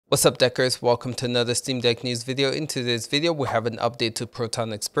What's up, Deckers? Welcome to another Steam Deck news video. In today's video, we have an update to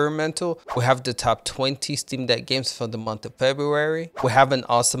Proton Experimental. We have the top 20 Steam Deck games for the month of February. We have an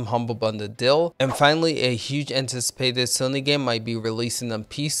awesome Humble Bundle deal. And finally, a huge anticipated Sony game might be releasing on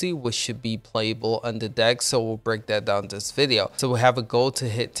PC, which should be playable on the deck. So we'll break that down in this video. So we have a goal to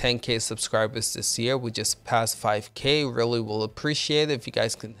hit 10K subscribers this year. We just passed 5K. Really will appreciate it if you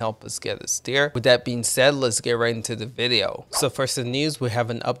guys can help us get us there. With that being said, let's get right into the video. So first in news, we have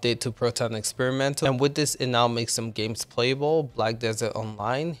an update to Proton Experimental, and with this it now makes some games playable. Black Desert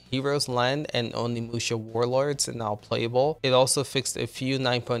Online, Heroes Land, and Onimusha Warlords are now playable. It also fixed a few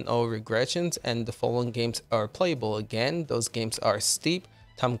 9.0 regressions, and the following games are playable again. Those games are Steep,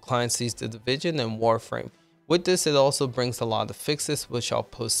 Tom Clancy's The Division, and Warframe. With this, it also brings a lot of fixes, which I'll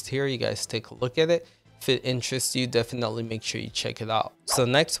post here. You guys take a look at it. If it interests you, definitely make sure you check it out. So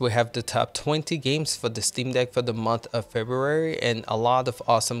next, we have the top 20 games for the Steam Deck for the month of February, and a lot of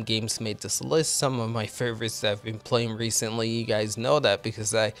awesome games made this list. Some of my favorites that I've been playing recently, you guys know that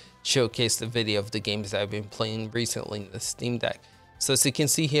because I showcased a video of the games that I've been playing recently in the Steam Deck. So as you can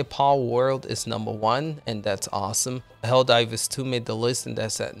see here, Paul World is number 1, and that's awesome. Helldivers 2 made the list, and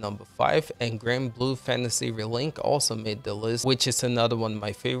that's at number 5. And Grand Blue Fantasy Relink also made the list, which is another one of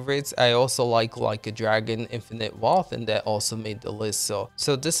my favorites. I also like a Dragon Infinite Wealth, and that also made the list. So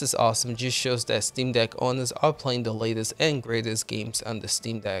this is awesome. Just shows that Steam Deck owners are playing the latest and greatest games on the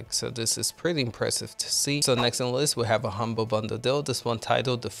Steam Deck. So this is pretty impressive to see. So next on the list, we have a Humble Bundle deal. This one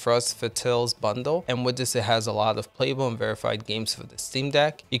titled the Frost Fatales Bundle. And with this, it has a lot of playable and verified games for the Steam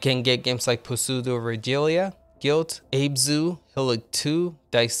Deck. You can get games like Pseudo Regalia, Guilt, Abzu, Hillock 2,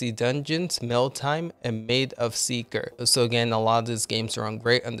 Dicey Dungeons, Mealtime, and Maid of Seeker. So again, a lot of these games run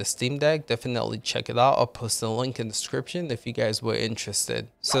great on the Steam Deck. Definitely check it out. I'll post a link in the description if you guys were interested.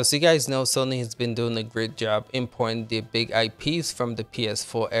 So as you guys know, Sony has been doing a great job importing the big IPs from the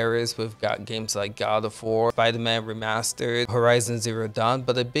PS4 eras. We've got games like God of War, Spider-Man Remastered, Horizon Zero Dawn,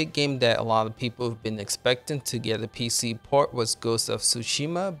 but a big game that a lot of people have been expecting to get a PC port was Ghost of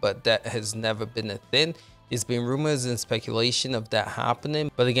Tsushima, but that has never been a thing. There's been rumors and speculation of that happening,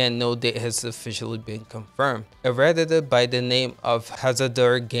 but again, no date has officially been confirmed. A Redditor by the name of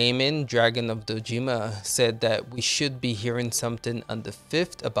Hazardor Gaming, Dragon of Dojima, said that we should be hearing something on the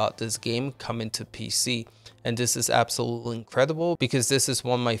 5th about this game coming to PC. And this is absolutely incredible because this is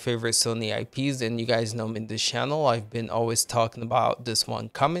one of my favorite Sony IPs, and you guys know me in this channel. I've been always talking about this one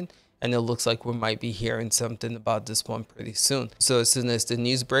coming, and it looks like we might be hearing something about this one pretty soon. So as soon as the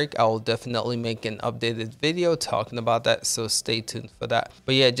news break, I will definitely make an updated video talking about that, so stay tuned for that.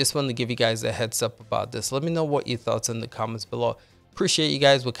 But yeah, just wanted to give you guys a heads up about this. Let me know what your thoughts in the comments below. Appreciate you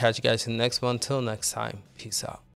guys. We'll catch you guys in the next one. Till next time, peace out.